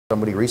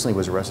Somebody recently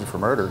was arrested for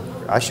murder.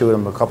 I showed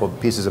him a couple of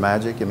pieces of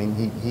magic. I mean,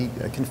 he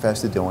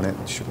confessed to doing it.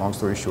 Long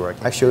story short,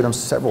 I showed him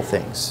several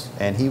things,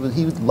 and he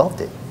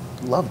loved it.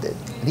 Loved it.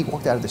 And he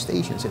walked out of the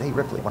station and said, "Hey,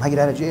 Ripley, when I get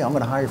out of jail, I'm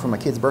going to hire you for my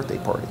kid's birthday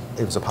party."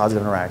 It was a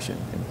positive interaction,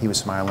 and he was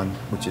smiling,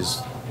 which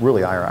is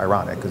really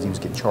ironic because he was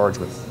getting charged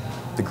with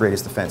the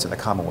greatest offense in the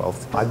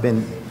Commonwealth. I've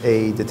been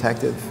a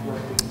detective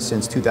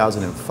since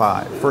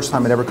 2005. First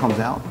time it ever comes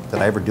out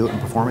that I ever do it in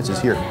performance is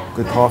here.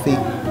 Good coffee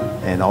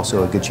and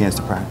also a good chance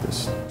to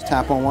practice.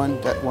 Tap on one,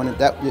 that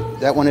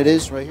one it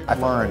is right here. I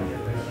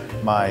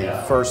learned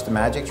my first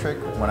magic trick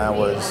when I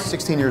was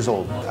 16 years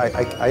old.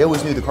 I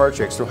always knew the card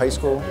tricks through high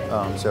school,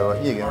 so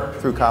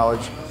through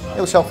college.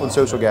 It was helpful in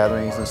social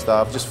gatherings and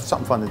stuff, just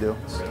something fun to do.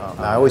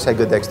 I always had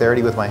good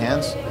dexterity with my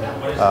hands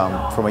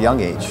from a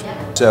young age,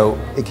 so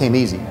it came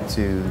easy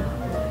to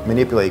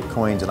manipulate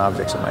coins and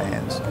objects in my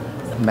hands.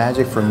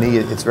 Magic for me,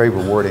 it's very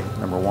rewarding,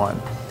 number one.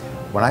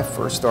 When I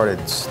first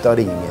started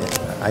studying it,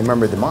 I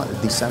remember the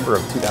month, December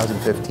of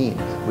 2015,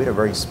 we had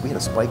a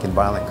spike in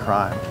violent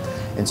crime.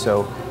 And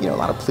so, a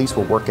lot of police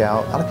will work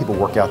out, a lot of people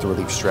work out to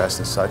relieve stress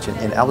and such,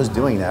 and I was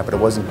doing that, but I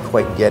wasn't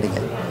quite getting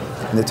it.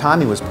 And the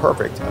timing was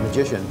perfect. A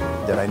magician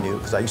that I knew,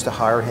 because I used to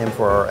hire him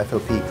for our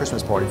FOP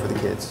Christmas party for the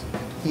kids,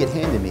 he had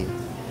handed me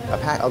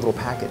a little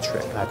packet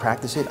trick, and I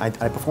practiced it. I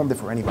performed it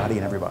for anybody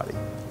and everybody.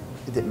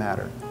 It didn't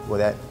matter. Well,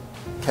 that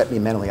kept me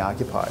mentally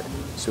occupied,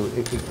 so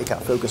it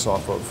got focus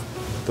off of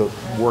the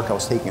work I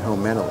was taking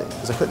home mentally,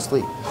 because I couldn't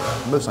sleep.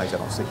 Most nights I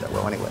don't sleep that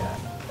well anyway.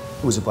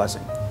 It was a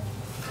blessing.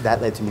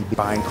 That led to me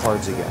buying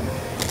cards again.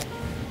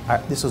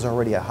 This was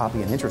already a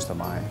hobby and interest of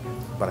mine,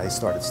 but I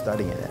started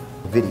studying it.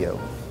 Video,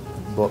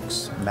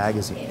 books,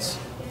 magazines,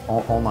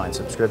 online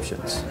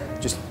subscriptions,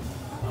 just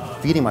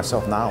feeding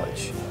myself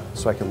knowledge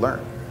so I could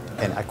learn.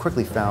 And I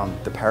quickly found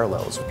the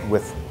parallels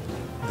with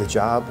the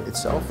job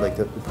itself, like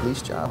the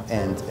police job,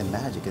 and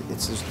magic.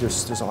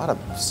 There's a lot of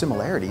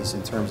similarities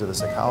in terms of the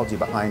psychology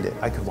behind it.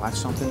 I could watch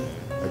something,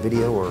 a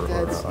video or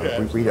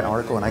read an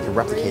article, and I could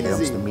replicate it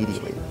almost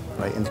immediately,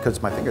 right? And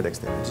because my finger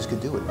dexterity, I just could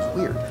do it. It was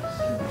weird.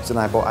 So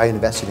then I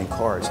invested in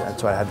cards.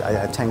 So I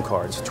had 10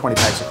 cards, 20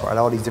 packs of cards. I had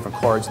all these different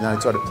cards, and then I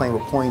started playing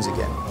with coins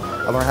again.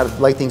 I learned how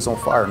to light things on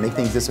fire, make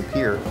things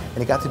disappear,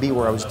 and it got to be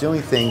where I was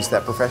doing things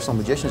that professional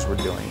magicians were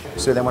doing.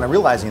 So then when I'm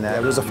realizing that,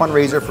 it was a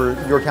fundraiser for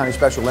York County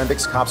Special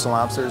Olympics, Cops and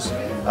Lobsters,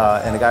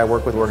 and the guy I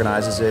work with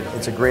organizes it.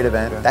 It's a great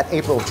event. That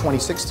April of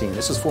 2016,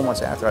 this is 4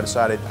 months after I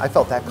decided, I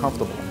felt that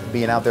comfortable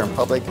being out there in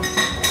public.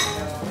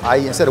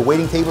 Instead of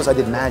waiting tables, I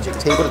did magic,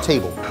 table to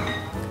table,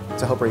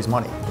 to help raise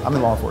money. I'm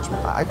in law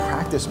enforcement. I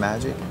practice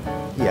magic.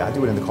 Yeah, I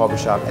do it in the coffee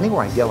shop.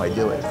 Anywhere I go, I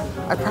do it.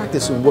 I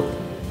practice in what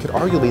could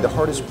arguably be the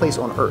hardest place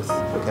on earth,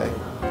 okay?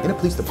 In a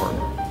police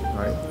department,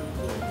 right?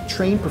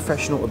 Trained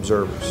professional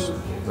observers,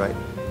 right?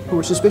 Who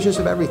are suspicious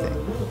of everything,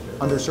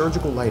 under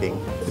surgical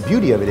lighting. The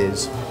beauty of it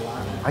is,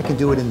 I can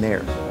do it in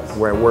there,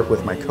 where I work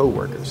with my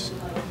coworkers.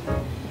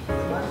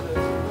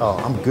 Oh,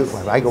 I'm good.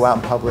 When I go out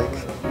in public,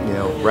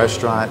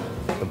 restaurant,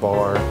 the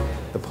bar,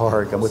 the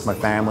park, I'm with my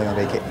family on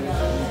vacation.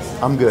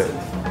 I'm good.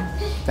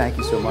 Thank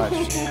you so much.